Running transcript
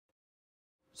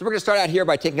So we're going to start out here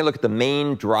by taking a look at the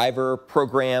main driver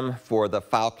program for the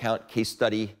FileCount case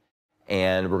study.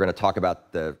 And we're going to talk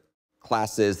about the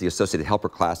classes, the associated helper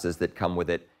classes that come with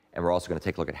it. And we're also going to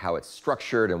take a look at how it's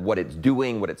structured and what it's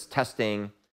doing, what it's testing.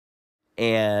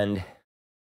 And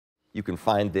you can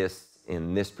find this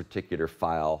in this particular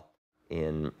file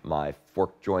in my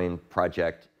fork join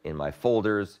project, in my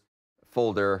folders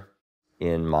folder,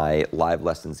 in my live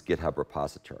lessons GitHub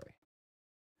repository.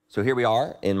 So here we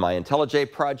are in my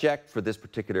IntelliJ project for this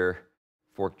particular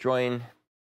fork join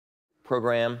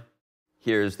program.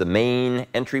 Here's the main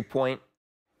entry point.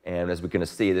 And as we're going to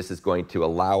see, this is going to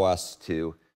allow us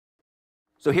to.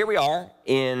 So here we are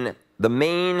in the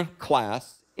main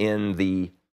class in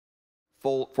the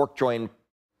full fork join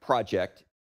project.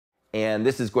 And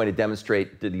this is going to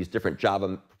demonstrate these different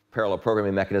Java parallel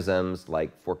programming mechanisms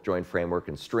like fork join framework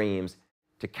and streams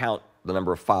to count the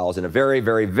number of files in a very,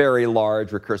 very, very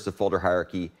large recursive folder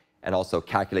hierarchy and also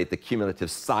calculate the cumulative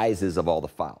sizes of all the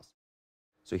files.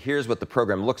 So here's what the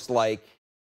program looks like.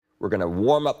 We're going to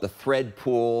warm up the thread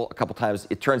pool a couple times.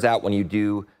 It turns out when you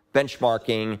do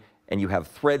benchmarking and you have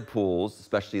thread pools,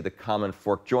 especially the common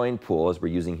fork join pool as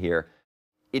we're using here,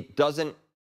 it doesn't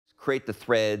create the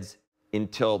threads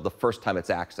until the first time it's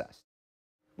accessed,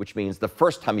 which means the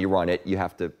first time you run it, you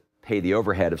have to pay the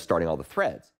overhead of starting all the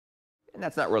threads. And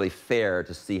that's not really fair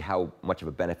to see how much of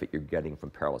a benefit you're getting from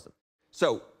parallelism.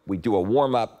 So we do a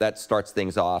warm-up. That starts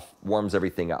things off, warms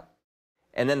everything up.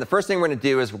 And then the first thing we're going to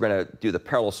do is we're going to do the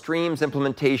parallel streams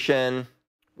implementation.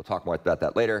 We'll talk more about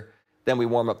that later. Then we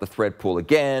warm up the thread pool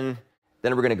again.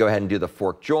 Then we're going to go ahead and do the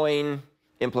fork join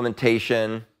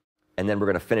implementation. And then we're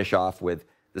going to finish off with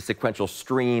the sequential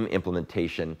stream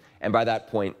implementation. And by that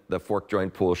point, the fork join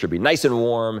pool should be nice and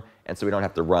warm, and so we don't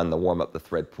have to run the warm up the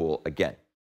thread pool again.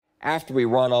 After we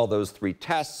run all those 3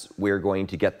 tests, we're going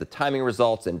to get the timing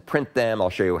results and print them. I'll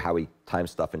show you how we time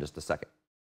stuff in just a second.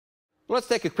 Let's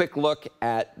take a quick look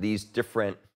at these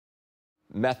different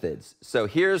methods. So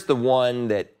here's the one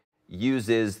that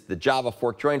uses the Java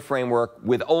fork join framework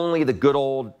with only the good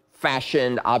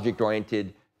old-fashioned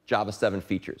object-oriented Java 7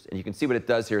 features. And you can see what it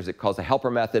does here is it calls a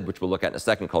helper method, which we'll look at in a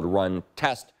second, called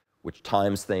runTest, which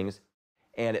times things.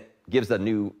 And it gives a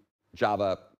new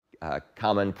Java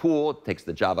common pool. It takes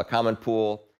the Java common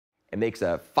pool. It makes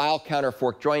a file counter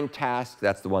fork join task.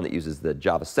 That's the one that uses the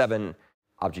Java 7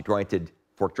 object-oriented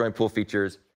fork join pool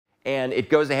features. And it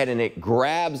goes ahead and it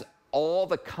grabs all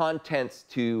the contents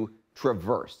to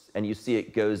traverse. And you see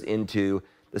it goes into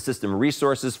the system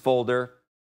resources folder.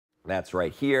 That's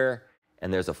right here.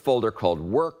 And there's a folder called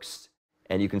works.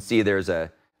 And you can see there's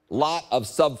a lot of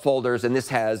subfolders. And this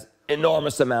has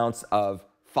enormous amounts of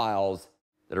files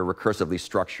that are recursively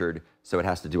structured. So it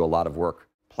has to do a lot of work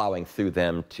plowing through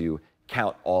them to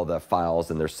count all the files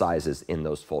and their sizes in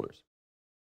those folders.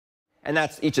 And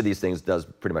each of these things does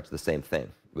pretty much the same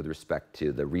thing with respect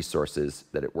to the resources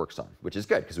that it works on, which is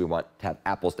good because we want to have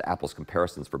apples-to-apples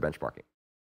comparisons for benchmarking.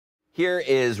 Here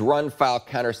is run file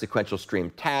counter sequential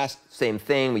stream task. Same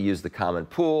thing. We use the common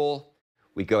pool.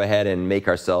 We go ahead and make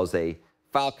ourselves a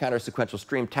file counter sequential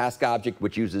stream task object,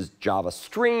 which uses Java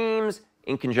streams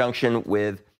in conjunction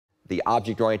with the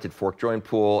object-oriented fork join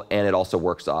pool. And it also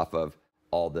works off of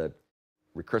all the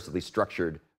recursively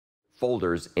structured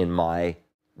folders in my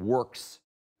works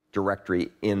directory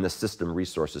in the system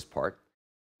resources part.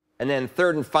 And then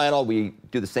third and final, we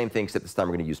do the same thing, except this time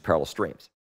we're going to use parallel streams.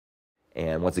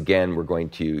 And once again, we're going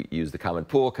to use the common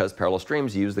pool because parallel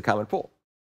streams use the common pool.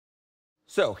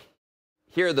 So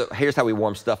here's how we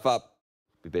warm stuff up.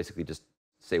 We basically just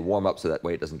say warm up so that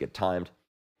way it doesn't get timed.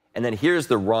 And then here's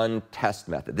the run test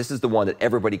method. This is the one that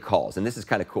everybody calls, and this is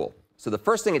kind of cool. So the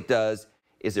first thing it does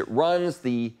is it runs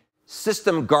the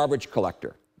system garbage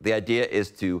collector. The idea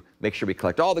is to make sure we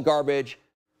collect all the garbage,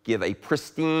 give a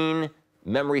pristine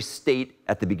memory state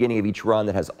at the beginning of each run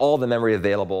that has all the memory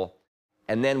available,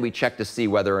 and then we check to see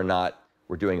whether or not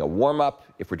we're doing a warm-up.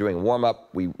 If we're doing a warm-up,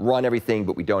 we run everything,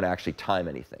 but we don't actually time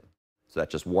anything. So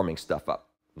that's just warming stuff up.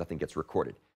 Nothing gets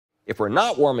recorded. If we're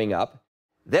not warming up,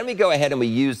 then we go ahead and we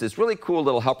use this really cool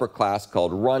little helper class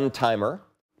called RunTimer,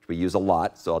 which we use a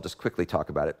lot, so I'll just quickly talk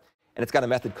about it. And it's got a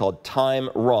method called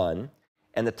timeRun.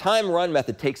 And the timeRun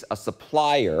method takes a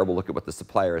supplier. We'll look at what the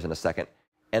supplier is in a second.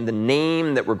 And the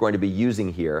name that we're going to be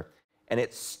using here. And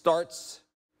it starts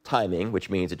timing,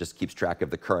 which means it just keeps track of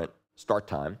the current start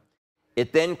time.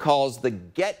 It then calls the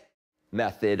get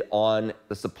method on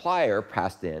the supplier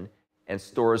passed in and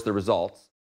stores the results.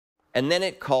 And then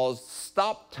it calls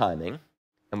stop timing.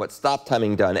 And what stop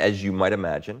timing done, as you might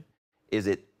imagine, is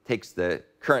it takes the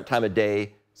current time of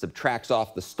day, subtracts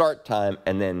off the start time,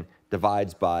 and then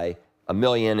divides by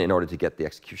 1,000,000 in order to get the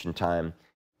execution time.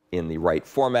 in the right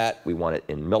format. We want it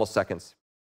in milliseconds.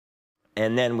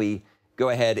 And then we go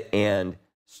ahead and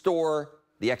store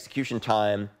the execution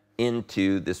time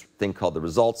into this thing called the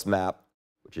results map,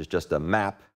 which is just a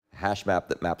map, a hash map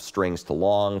that maps strings to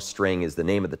long. String is the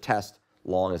name of the test.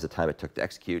 Long is the time it took to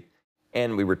execute.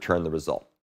 And we return the result.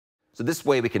 So this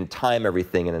way we can time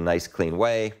everything in a nice, clean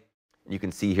way. You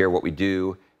can see here what we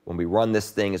do when we run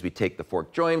this thing is we take the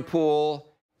fork join pool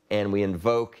and we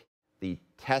invoke the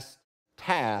test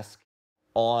task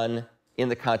in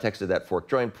the context of that fork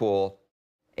join pool,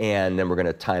 and then we're going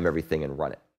to time everything and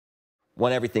run it.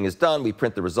 When everything is done, we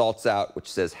print the results out,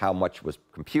 which says how much was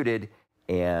computed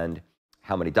and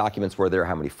how many documents were there,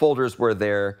 how many folders were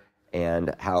there,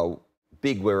 and how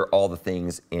big were all the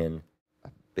things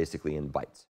basically in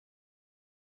bytes.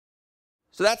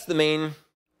 So that's the main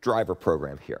driver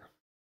program here.